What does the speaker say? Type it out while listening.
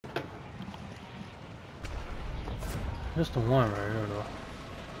Just the one right here though.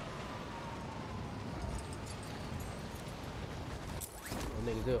 Them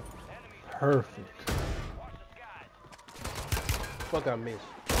niggas up. Perfect. Fuck, I missed.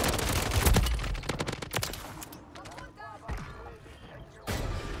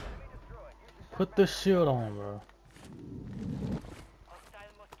 Put this shield on, bro.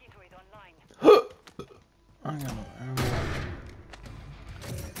 I ain't got no ammo.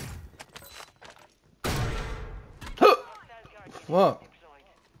 Fuck.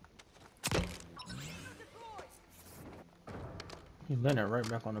 He landed right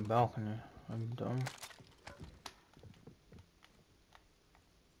back on the balcony. I'm dumb.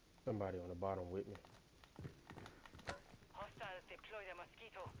 Somebody on the bottom with me. Hostiles deploy the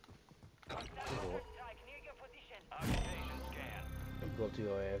mosquito. Let me go up to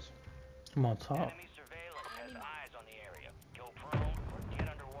your ass. I'm on top. Enemy surveillance has eyes on the area. Go prone or get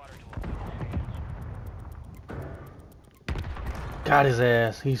underwater to avoid. Got his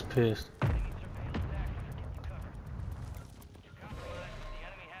ass. He's pissed. Enemy surveillance active. Get to cover. You're compromised. The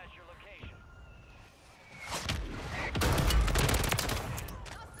enemy has your location.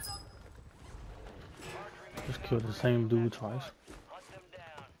 Just killed the same dude twice. Hunt them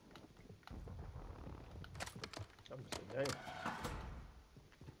down. I'm just like,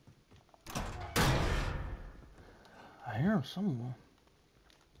 damn. I hear him somewhere.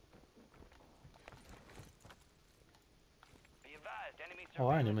 Be advised, enemy Oh,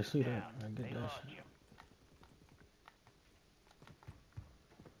 I didn't even surveillance see is that. down. I get They that lost shit. you.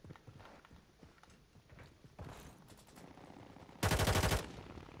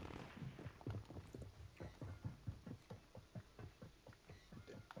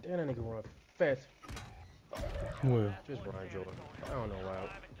 Damn, that nigga run fast. Where? Just Brian Jordan. I don't know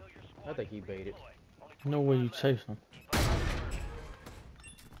why. I think he baited. No way you chase him.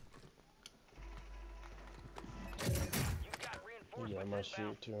 He got my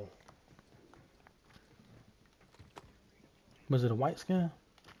shit too. Was it a white skin?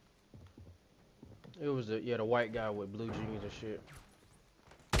 It was the white guy with blue jeans and shit.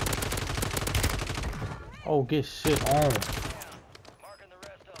 Oh, get shit on. Marking the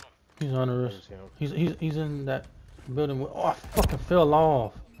rest of them. He's under That us. was him. He's in that building with. Oh, I fucking fell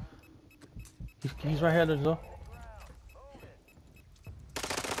off. He's right here at the door.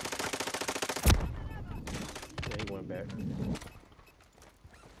 Yeah, he went back.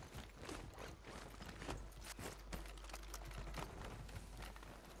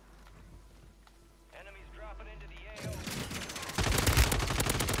 Enemies dropping into the AO.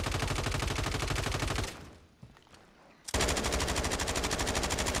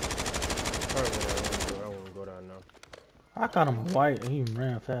 Probably what I want to go down now. I got him white and he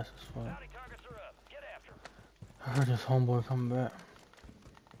ran fast as fuck. Bounty targets are up. Get after 'em. I heard this homeboy coming back.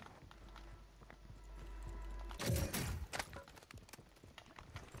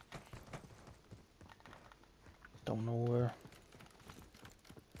 Don't know where.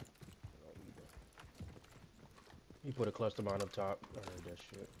 He put a cluster mine up top. I heard that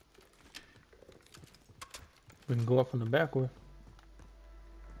shit. We can go up from the back way.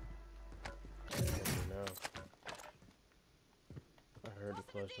 Okay, now. I heard the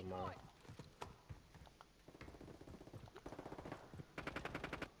cluster mine.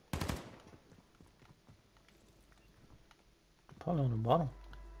 Probably on the bottom.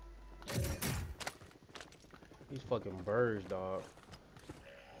 These fucking birds, dog.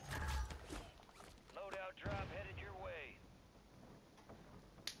 Loadout drop headed your way.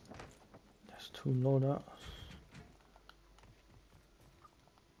 That's two loadouts.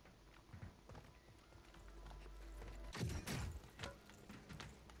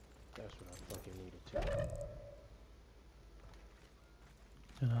 That's what I fucking needed too.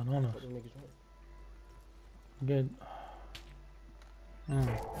 They're not on us. What them niggas want? Good. Supply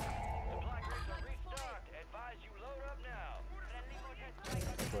crates are restocked. Advise you load up now.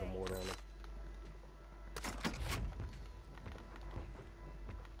 I put a mortar on it.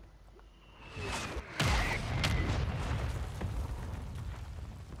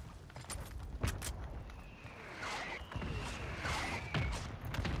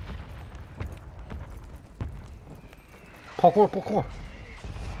 Parkour, parkour.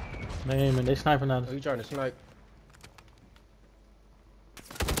 Man, they sniping at Oh, us. you trying to snipe?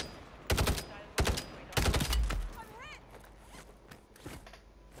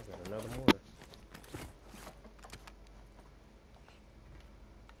 I got another mortar.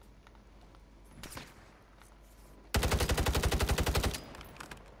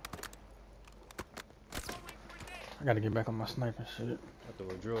 I gotta get back on my sniping shit. I threw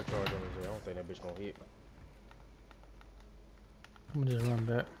a drill charge on his head. I don't think that bitch gonna hit. I'm gonna just run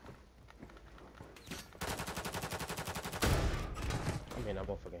back. in that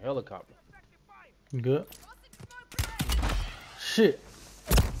motherfucking helicopter. You good? Shit.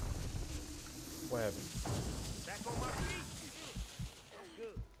 What happened?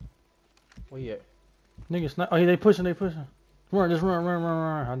 Where he at? Niggas not. Oh, yeah, they pushing. Run, just run.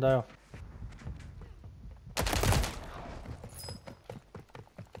 I die off.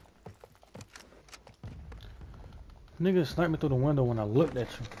 Niggas sniped me through the window when I looked at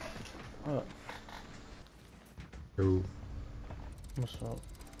you. Ooh. What's up?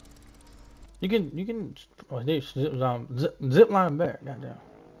 You can. Oh, they zip line back. Goddamn.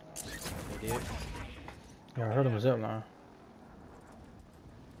 They did. Yeah, I heard them zip line.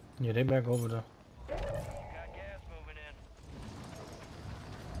 Yeah, they back over there. Got gas moving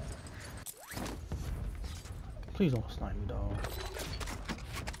in. Please don't snipe me, dog.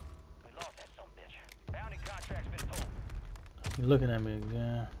 We lost that sumbitch. Bounty contract's been pulled. You looking at me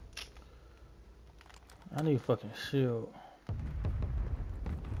again? I need fucking shield.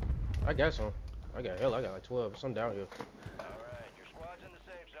 I got some. I got like 12. Some down here. Alright, your squad's in the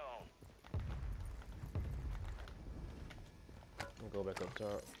safe zone. Let me go back up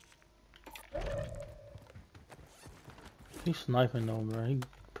top. He's sniping though, bro. He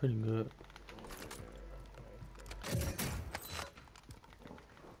pretty good.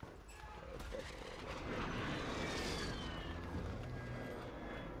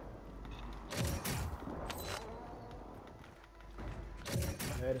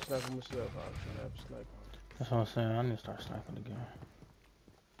 I had a sniper myself. I should have a sniper. That's what I'm saying. I need to start sniping again.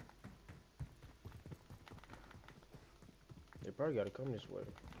 They probably gotta come this way.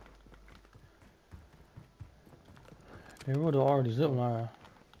 They would have already zip line.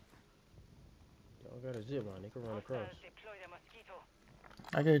 Y'all got a zip line. They can run across. Deploy the mosquito.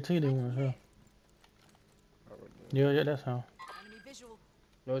 I guarantee they want to. Yeah, that's him. Enemy visual.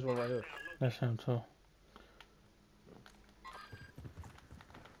 No, there's one right here. That's him too.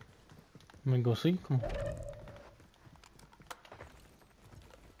 I'm gonna go see. Come on.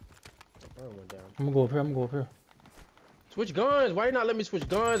 I went down. I'm gonna go up here. Switch guns. Why you not let me switch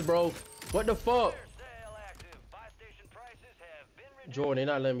guns, bro? What the fuck? Sale active. Buy station prices have been reduced. Jordan, they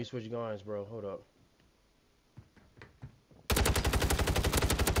not letting me switch guns, bro. Hold up. We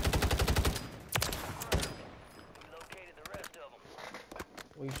located the rest of them.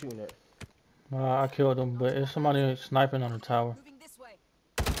 Where you shooting at? I killed him, but it's somebody sniping on the tower. Moving this way.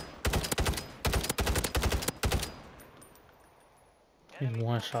 He's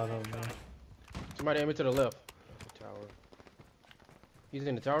one shot up, man. Somebody aim it to the left. The tower. He's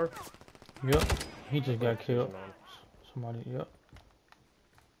in the tower? Yep. He just got killed. Somebody, yep.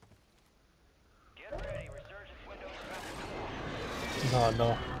 Get ready. Resurgence window is about to close.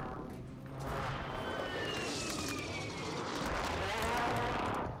 No.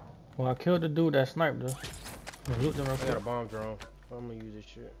 Well, I killed the dude that sniped us. Loot them real I got a quick. bomb drone. I'm gonna use this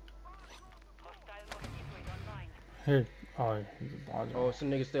shit. Hostile mosquito is online. Here. Oh, he's a bomb. Oh, some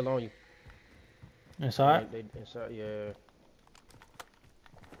niggas still on you. Inside? They inside, yeah.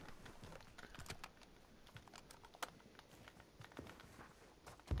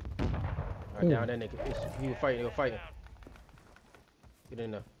 Right down that nigga. He was fighting. They were fighting. Get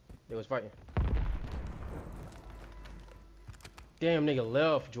in there. They was fighting. Damn, nigga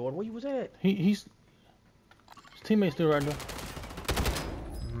left, Jordan. Where you was at? His teammate's still right there.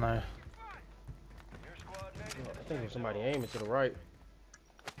 Nice. Your squad made it. I think there was somebody aiming to the right.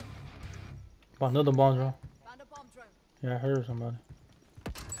 Another bomb drone. Found a bomb drone. Yeah, I heard somebody.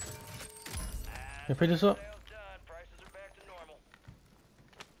 Can I pick this up? Sales done. Prices are back to normal.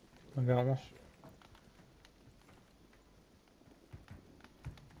 I got one.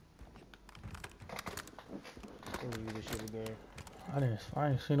 Let me use this shit again. I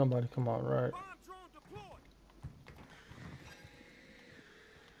ain't see nobody come out right.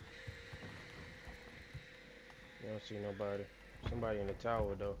 You don't see nobody. Somebody in the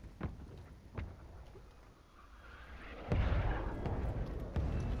tower though.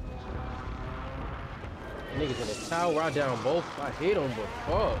 Niggas in the tower. I down both. I hit them, but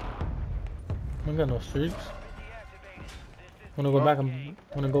fuck. We got no streaks. Deactivated. This is Wanna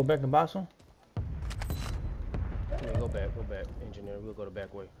go back and buy some? Yeah, go back, engineer. We'll go the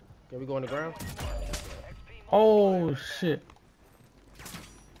back way. Can we go on the ground? Oh shit!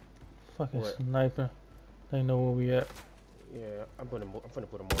 Fucking What? sniper. They know where we at. Yeah, I'm finna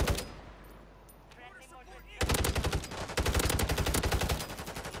put them on.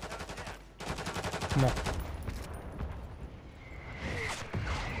 Come on.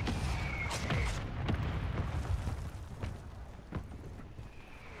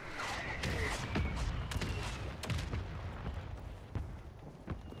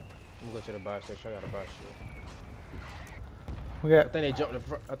 I'm gonna go to the buy station. I gotta buy shit. We I got. think they jumped in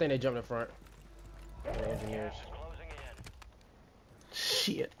front. I think they jumped in front. The engineers. Closing in.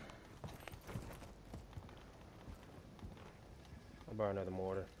 Shit. I'll buy another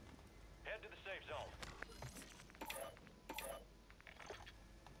mortar. Head to the safe zone.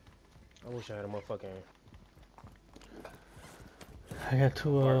 I wish I had a motherfucking. I got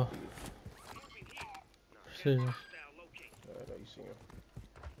two precision. I know you see him.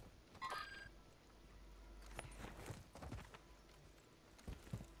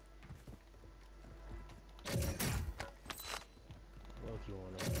 Loki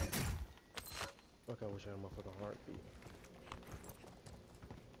on that. Fuck, I wish I had a motherfucking heartbeat.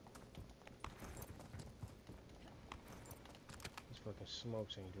 This fucking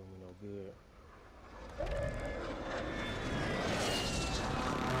smokes ain't doing me no good.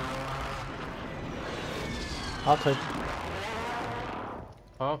 I'll take.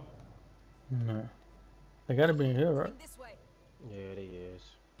 Huh? No. They gotta be in here, right? This way. Yeah, they is.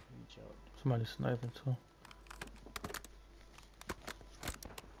 He jumped. Somebody sniping too.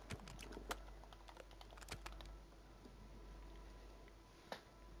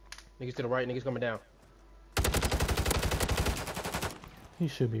 Niggas to the right, niggas coming down. He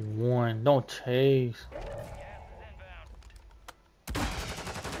should be one. Don't chase. Gas is inbound.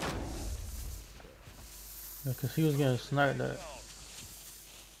 Yeah, cause he was getting sniped at.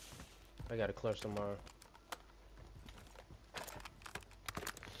 I got a clutch tomorrow.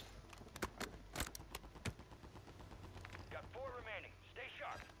 Got 4 remaining. Stay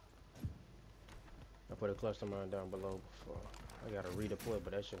sharp. I put a cluster mine down below before. I gotta redeploy,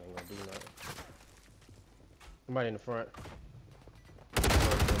 but that shit ain't gonna do nothing. Somebody in the front.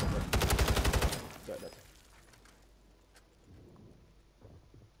 Got that.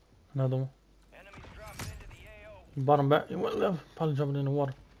 Another one. Enemies dropping into the AO. He bottom back. He went left. Probably jumping in the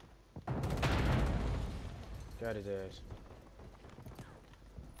water. Got his ass.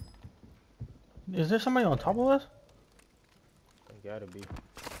 Is there somebody on top of us? It gotta be.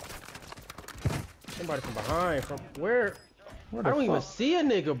 Somebody from behind. From where? Where I the don't even fuck? see a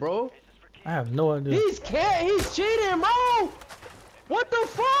nigga, bro. I have no idea. He's cheating, bro. What the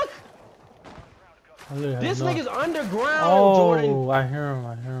fuck? I literally have This no- nigga's underground, Oh, Jordan. I hear him.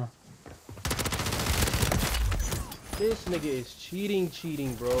 I hear him. This nigga is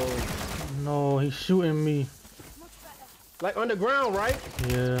cheating, bro. No, he's shooting me. Much better. Like underground, right?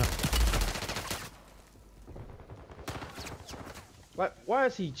 Yeah. Like, why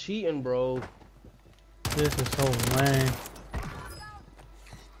is he cheating, bro? This is so lame.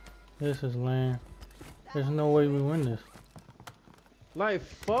 This is lame. There's no way we win this. Like,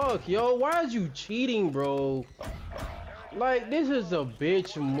 fuck, yo, why is you cheating, bro? Like, this is a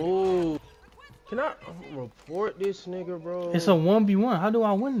bitch move. Can I report this nigga, bro? It's a 1v1. How do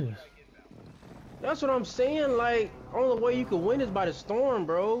I win this? That's what I'm saying. Like, only way you can win is by the storm,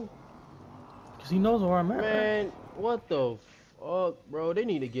 bro. Cause he knows where I'm at. right? Man, what the fuck, bro? They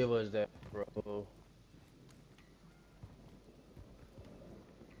need to give us that, bro.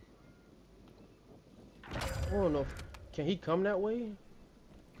 I don't know. Can he come that way?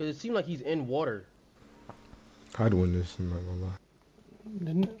 Cause it seemed like he's in water. I'd win this, I'm not gonna lie.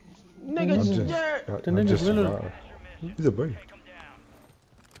 Didn't- Nigga, I'm just- yeah. I nigga just literally- survived. He's a buddy. Take them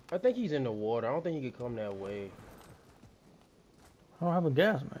down. I think he's in the water. I don't think he could come that way. I don't have a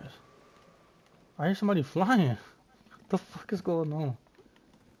gas mask. I hear somebody flying. What the fuck is going on?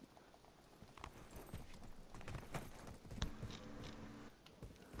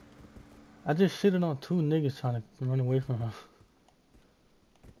 I just shitted on 2 niggas trying to run away from him.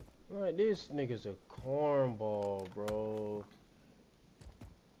 Like, this nigga's a cornball, bro.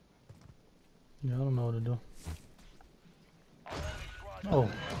 Yeah, I don't know what to do. All enemy squads Oh,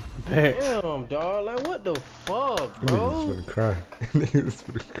 bet. Damn, dog. Like, what the fuck, Niggas bro? finna cry. Niggas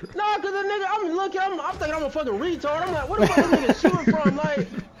finna cry. Nah, cause the nigga, I'm looking, I'm thinking I'm a fucking retard. I'm like, what the fuck this nigga shooting from? Like,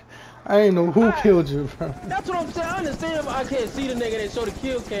 I ain't know who Alright. killed you, bro. that's what I'm saying. I understand if I can't see the nigga that show the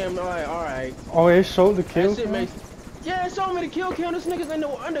kill cam. I'm like, alright. Oh, it showed the kill. That shit cam? makes. Yeah, it showed me the kill cam. This nigga's in the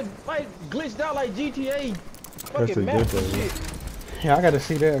under, like, glitched out like GTA. That's a Fucking map good and thing, shit. Yeah, I gotta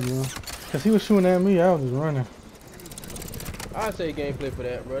see that, bro. Cause he was shooting at me, I was just running. I say gameplay for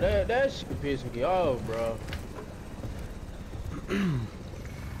that, bro. That shit piss me off, bro. I'm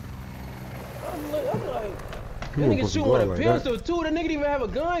like, You that won't nigga supposed to shooting go with out a like that. pistol too. The nigga didn't even have a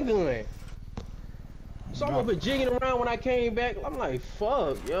gun. So I'm up here jigging around when I came back. I'm like,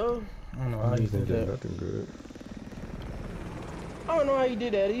 fuck, yo. I don't know how you Niggas did ain't did that. nothing good. I don't know how he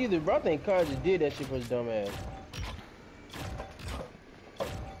did that either, bro. I think Kai just did that shit for his dumb ass.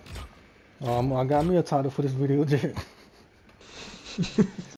 I got me a title for this video, Jared.